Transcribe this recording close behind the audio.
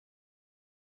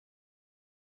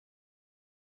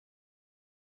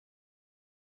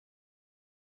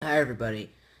Hi everybody,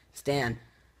 it's Dan.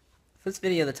 For this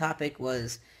video, the topic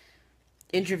was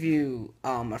interview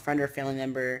a friend or family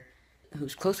member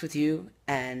who's close with you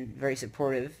and very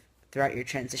supportive throughout your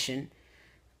transition.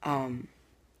 Um,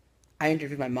 I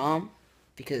interviewed my mom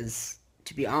because,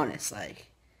 to be honest,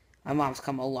 my mom's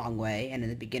come a long way, and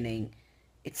in the beginning,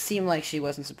 it seemed like she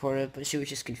wasn't supportive, but she was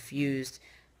just confused.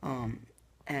 And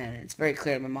it's very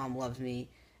clear my mom loves me,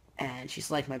 and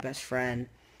she's like my best friend.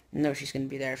 I know she's going to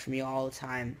be there for me all the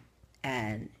time,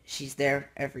 and she's there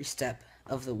every step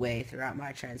of the way throughout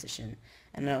my transition,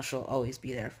 and I know she'll always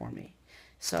be there for me.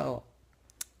 So,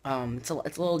 it's a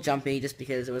little jumpy just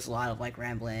because there was a lot of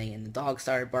rambling and the dog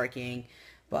started barking,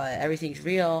 but everything's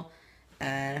real,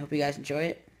 and I hope you guys enjoy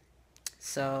it.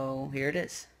 So here it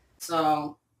is.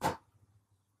 So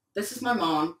this is my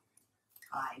mom.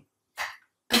 Hi.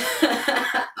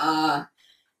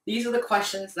 These are the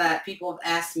questions that people have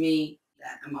asked me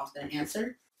that my mom's going to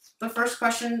answer. The first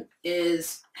question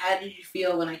is, how did you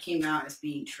feel when I came out as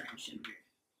being transgender?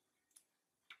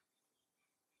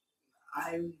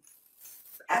 I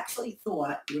actually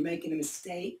thought you were making a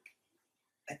mistake.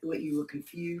 I thought you were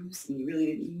confused and you really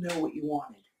didn't know what you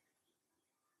wanted.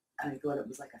 And I thought it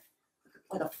was like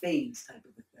a phase type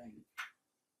of a thing.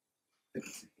 But,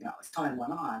 as time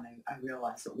went on, I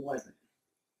realized it wasn't.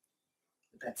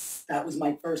 But that was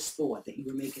my first thought, that you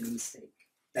were making a mistake.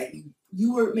 That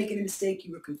you were making a mistake,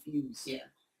 you were confused. Yeah.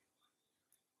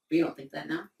 But you don't think that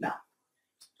now? No.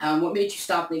 What made you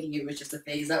stop thinking it was just a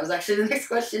phase? That was actually the next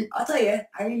question. I'll tell you,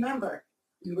 I remember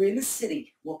we were in the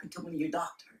city walking to one of your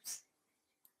doctors.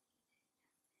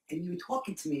 And you were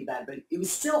talking to me about it, but it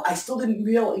was still, I still didn't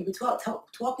realize, you were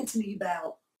talking to me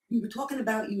about, you were talking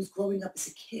about you was growing up as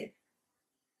a kid.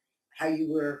 How you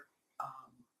were,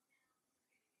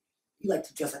 you liked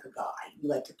to dress like a guy. You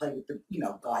liked to play with the,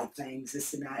 guy things,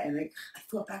 this and that. And I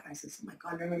thought back and I said, oh my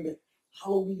God, I remember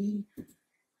Halloween. I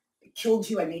killed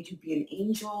you. I made you be an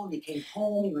angel. And you came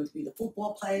home. You wanted to be the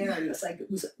football player. And it's like,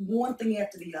 it was one thing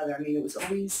after the other. I mean, it was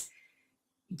always,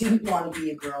 you didn't want to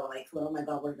be a girl. And I thought, oh my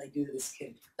God, what did I do to this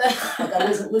kid? I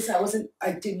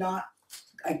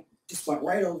just went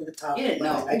right over the top. You didn't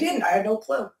know. I didn't. I had no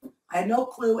clue.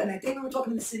 And I think we were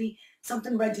talking in the city,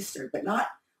 something registered, but not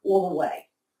all the way.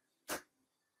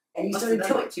 And you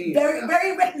started to very,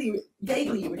 very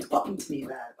vaguely, you were talking to me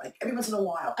about it, like every once in a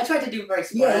while. I tried to do very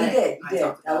sporadic. Yeah, you did. You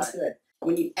did. That was good.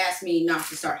 When you asked me not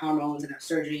to start hormones and have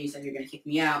surgery, you said you're going to kick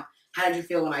me out. How did you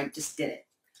feel when I just did it?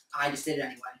 I just did it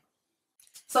anyway.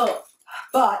 So,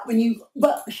 but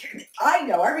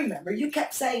I remember you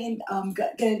kept saying, I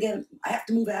have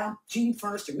to move out June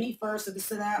 1st or May 1st or this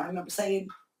and that. I remember saying,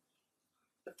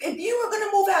 if you were going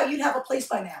to move out, you'd have a place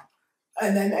by now.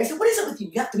 And then I said, what is it with you?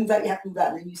 You have to move out, you have to move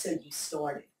out. And then you said you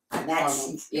started. And that's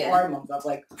hormones. Yeah. Hormones. I was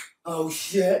like, oh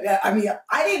shit. I mean,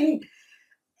 I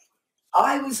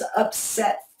was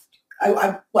upset.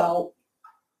 Well,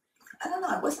 I don't know.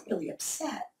 I wasn't really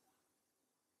upset.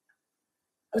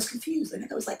 I was confused. I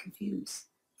think I was confused.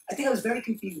 I think I was very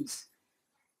confused.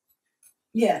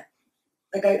 Yeah.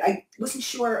 I wasn't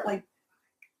sure, I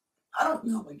don't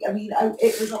know.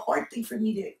 It was a hard thing for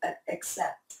me to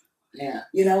accept. Yeah.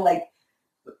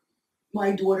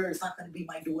 My daughter is not going to be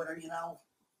my daughter,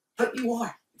 But you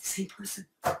are the same person.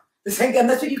 The same, and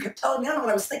that's what you kept telling me. I don't know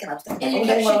what I was thinking. And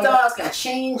she thought I was going to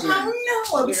change. I know.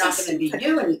 You're not going to be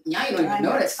you, and now you don't even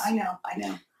notice. I know.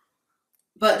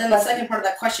 But then the second part of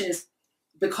that question is,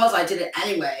 because I did it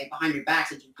anyway, behind your back,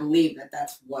 did you believe that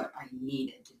that's what I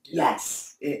needed to do?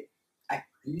 Yes. I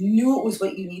knew it was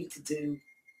what you needed to do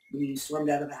when you stormed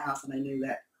out of the house, and I knew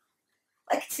that.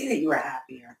 I could see that you were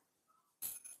happier.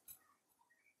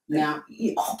 Now,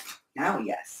 now,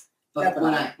 yes. But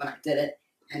definitely. when I did it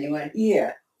anyway.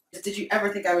 Yeah. Did you ever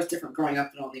think I was different growing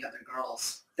up than all the other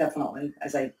girls? Definitely,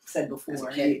 as I said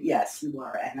before. Yes, you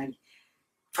were, and I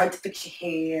tried to fix your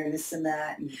hair and this and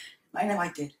that, and I know I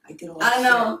did. I did all that. I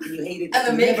know. Shit. You hated it. And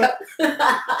the makeup.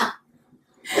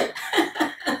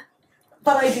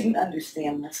 But I didn't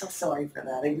understand. I'm so sorry for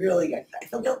that. I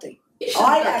feel guilty. Guilty.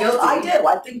 I do.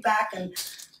 I think back and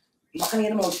I'm not going to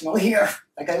get emotional here,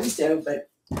 like I always do, but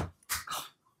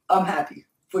I'm happy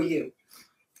for you.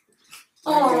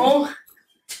 Oh.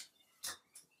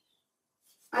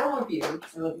 I love you.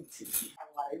 I love you too. I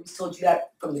always told you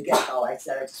that from the get-go. I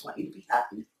said, I just want you to be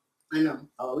happy. I know.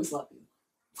 I'll always love you.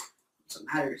 That's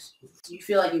what matters. Do you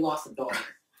feel like you lost a daughter?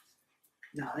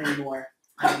 Not anymore.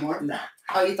 Not anymore? No.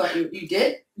 Oh, you thought you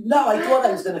did? No, I thought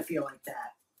I was going to feel like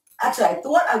that. Actually, I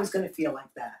thought I was going to feel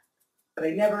like that. But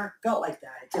I never felt like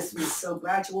that. It just was so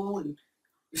gradual, and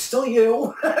you're still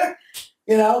you.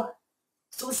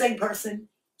 Still the same person.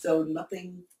 So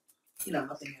nothing,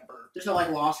 nothing ever. There's no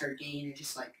loss or gain. It's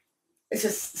just It's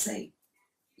just the same.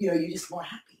 You're just more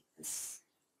happy.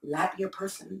 You're a happier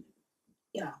person.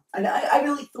 And I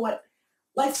really thought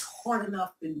life's hard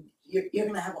enough, and you're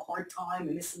going to have a hard time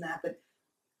and this and that, but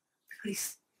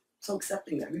everybody's so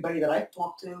accepting. Everybody that I've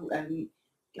talked to, and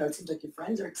it seems like your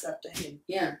friends are accepting,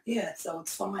 and yeah, so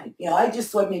it's fine. I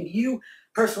just thought maybe you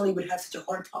personally would have such a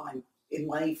hard time in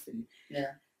life, and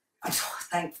Yeah. I'm so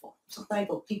thankful. I'm so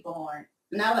thankful people aren't.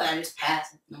 Now that I just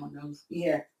passed, no one knows.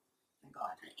 Yeah, thank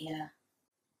God. Yeah.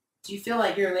 Do you feel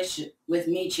like your relationship with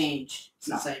me changed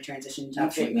since I transitioned? Do you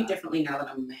treat me differently now that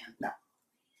I'm a man? No.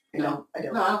 I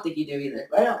don't. No, I don't think you do either.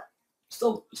 I don't.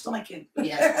 Still my kid.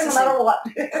 Yeah. No matter what.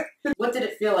 What did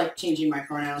it feel like changing my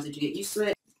pronouns? Did you get used to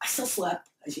it? I still slept,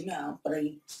 as you know, but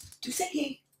I do say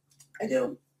he. I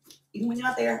do. Even when you're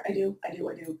not there, I do.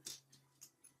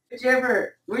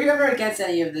 Were you ever against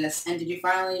any of this, and did you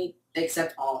finally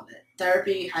accept all of it?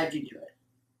 Therapy, how'd you do it?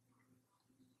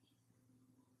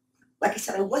 Like I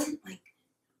said, I wasn't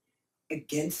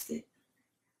against it.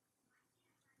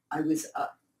 I was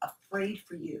afraid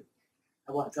for you.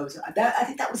 I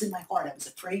think that was in my heart. I was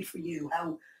afraid for you,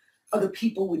 how other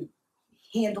people would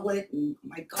handle it, and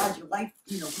my God, your life,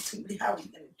 how are you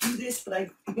going to do this? But I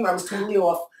was totally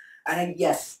off. And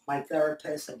yes, my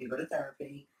therapist, I did go to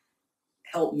therapy,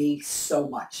 helped me so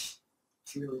much.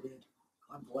 She really did.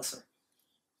 God bless her.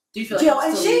 Do you feel like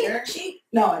and you still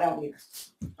no, I don't need her.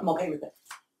 I'm okay with it.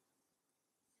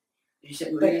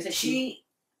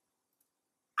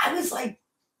 I was like,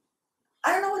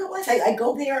 I don't know what it was. I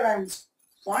go there and I was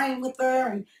crying with her,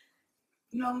 and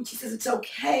and she says it's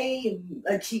okay,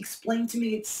 and she explained to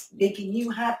me it's making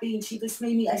you happy, and she just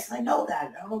made me. I said I know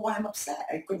that. I don't know why I'm upset.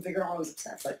 I couldn't figure out why I was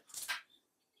upset, but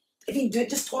I mean,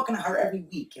 just talking to her every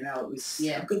week, it was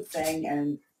a good thing.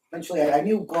 And eventually, I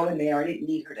knew going there, I didn't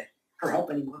need her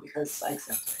help anymore because I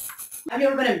accepted it. Have you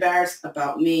ever been embarrassed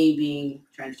about me being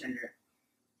transgender?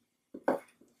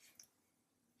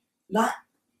 No,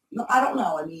 I don't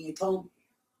know. I mean, I told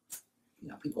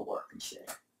people work and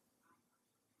shit.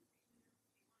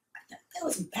 I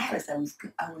was embarrassed.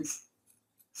 I was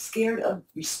scared of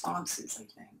responses, I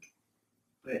think.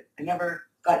 But I never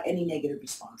got any negative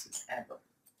responses, ever.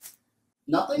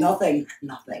 Nothing?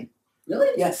 Nothing. Really?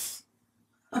 Yes.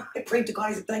 I prayed to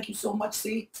God. I said, thank you so much,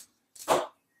 see?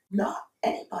 Not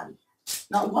anybody.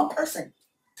 Not one person.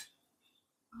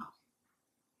 Oh.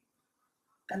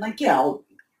 And I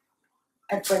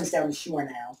have friends down the shore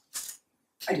now.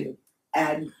 I do.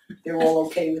 And they're all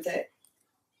okay with it.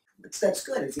 That's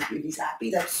good. If he's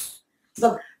happy, that's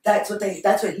what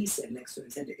he said next to him.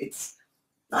 He said it's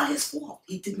not his fault.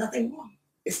 He did nothing wrong.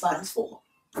 It's not his fault.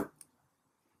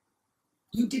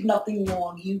 You did nothing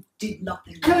wrong. You did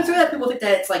nothing wrong. I'm sure that people think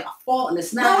that it's like a fault and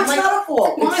it's not. No, it's not a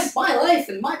fault. It's my life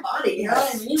and my body. You know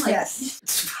what I mean? Yes.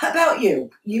 It's about you.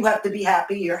 You have to be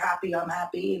happy. You're happy. I'm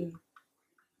happy. And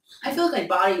I feel like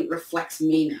my body reflects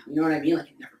me now. You know what I mean?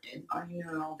 Like it never did. I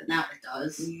know. But now it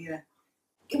does. Yeah.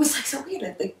 It was so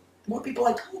weird. The more people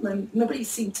I told them, nobody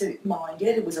seemed to mind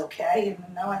it. It was okay.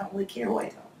 And now I don't really care who I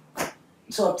tell.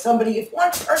 So if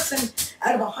one person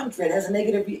out of 100 has a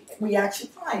negative reaction,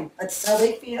 fine. That's how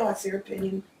they feel. That's their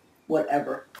opinion.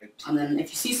 Whatever. And then if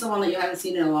you see someone that you haven't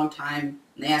seen in a long time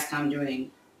and they ask how I'm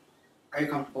doing, are you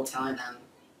comfortable telling them?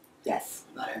 Yes.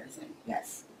 About everything?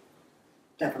 Yes.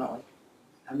 Definitely.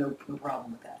 I have no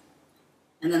problem with that.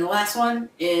 And then the last one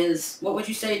is, what would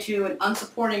you say to an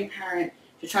unsupporting parent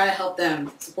to try to help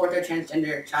them support their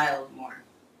transgender child more?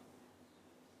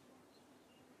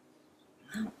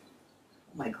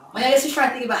 Oh my God. Well, I guess just try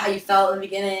to think about how you felt in the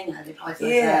beginning. How they probably feel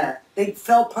like that. They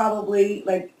felt probably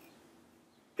like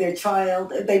their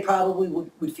child, they probably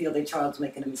would feel their child's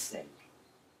making a mistake.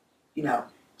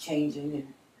 Changing.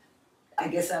 And I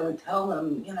guess I would tell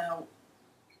them,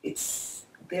 it's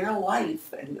their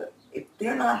life. And if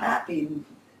they're not happy in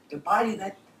the body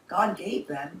that God gave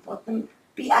them, let them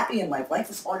be happy in life. Life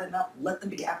is hard enough. Let them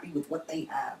be happy with what they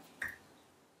have.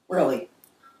 Really.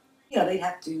 They'd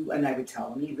have to, and I would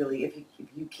tell them, if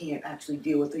you can't actually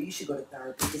deal with it, you should go to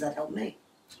therapy because that helped me.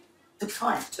 It took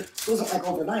time. It wasn't like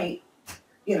overnight.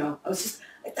 I was just,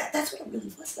 that's what it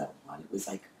really was though, Ron. It was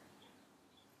like,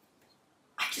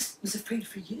 I just was afraid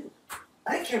for you.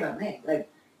 I didn't care about me.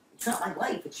 It's not my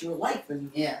life, it's your life.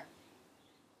 And yeah.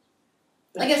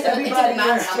 I guess it didn't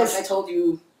matter how much I told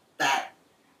you that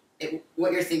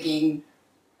what you're thinking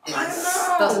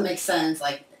doesn't make sense.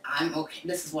 Like, I'm okay,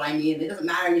 this is what I need. It doesn't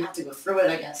matter, you have to go through it,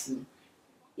 I guess. And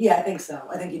yeah, I think so.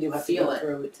 I think you do have to go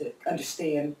through it to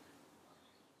understand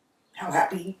how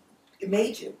happy it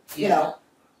made you, you know.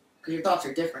 Because your thoughts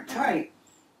are different now. Right.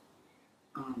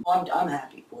 I'm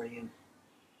happy for you.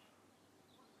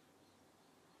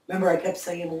 Remember I kept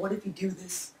saying, well, what if you do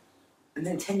this? And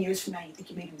then 10 years from now, you think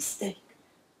you made a mistake.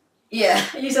 Yeah,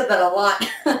 you said that a lot.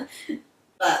 But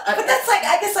that's like,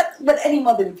 I guess, like, but any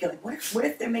mother would feel like, what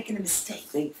if they're making a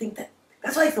mistake? They think that,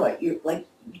 that's what I thought. You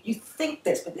think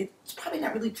this, but it's probably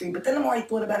not really true. But then the more I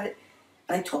thought about it,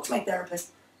 and I talked to my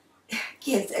therapist,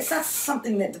 yeah, it's not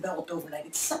something that developed overnight.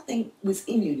 It's something was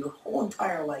in you your whole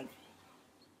entire life.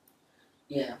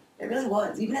 Yeah. It really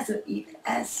was. Even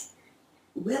as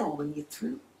little, when you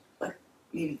threw, like,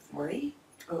 maybe 3,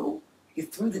 2, you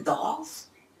threw the dolls.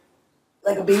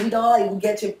 Like a baby doll, you would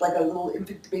get you like a little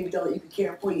infant baby doll that you could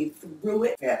care for. You threw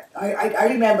it. Yeah, I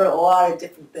remember a lot of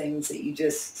different things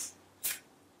that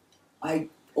I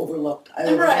overlooked. I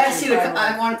remember I asked you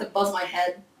I wanted to buzz my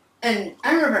head, and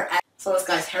I remember I saw this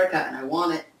guy's haircut and I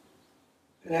want it.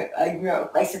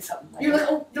 I said something like You're like,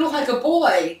 oh, you look like a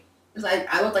boy. Because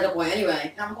I look like a boy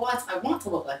anyway. And I'm like, well, I want to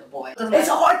look like a boy. It's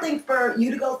a hard thing for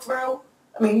you to go through.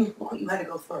 I mean, look what you had to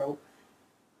go through.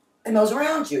 And those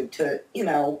around you to,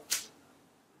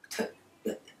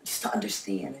 just to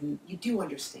understand, and you do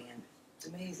understand. It's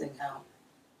amazing how.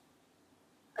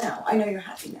 Now I know you're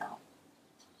happy now.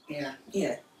 Yeah.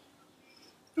 Yeah.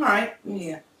 All right.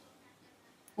 Yeah.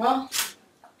 Well,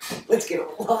 let's get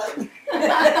along.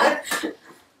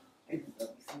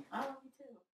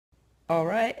 All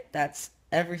right, that's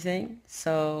everything.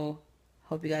 So,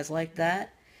 hope you guys like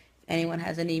that. If anyone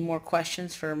has any more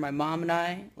questions for my mom and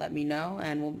I, let me know,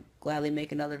 and we'll gladly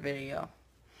make another video.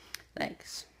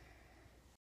 Thanks.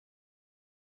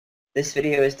 This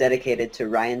video is dedicated to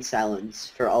Ryan Salons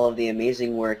for all of the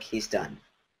amazing work he's done.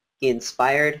 He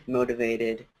inspired,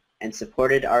 motivated, and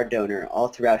supported our donor all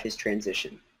throughout his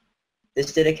transition.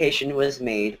 This dedication was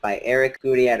made by Eric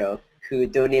Gurriero, who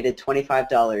donated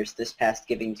 $25 this past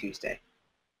Giving Tuesday.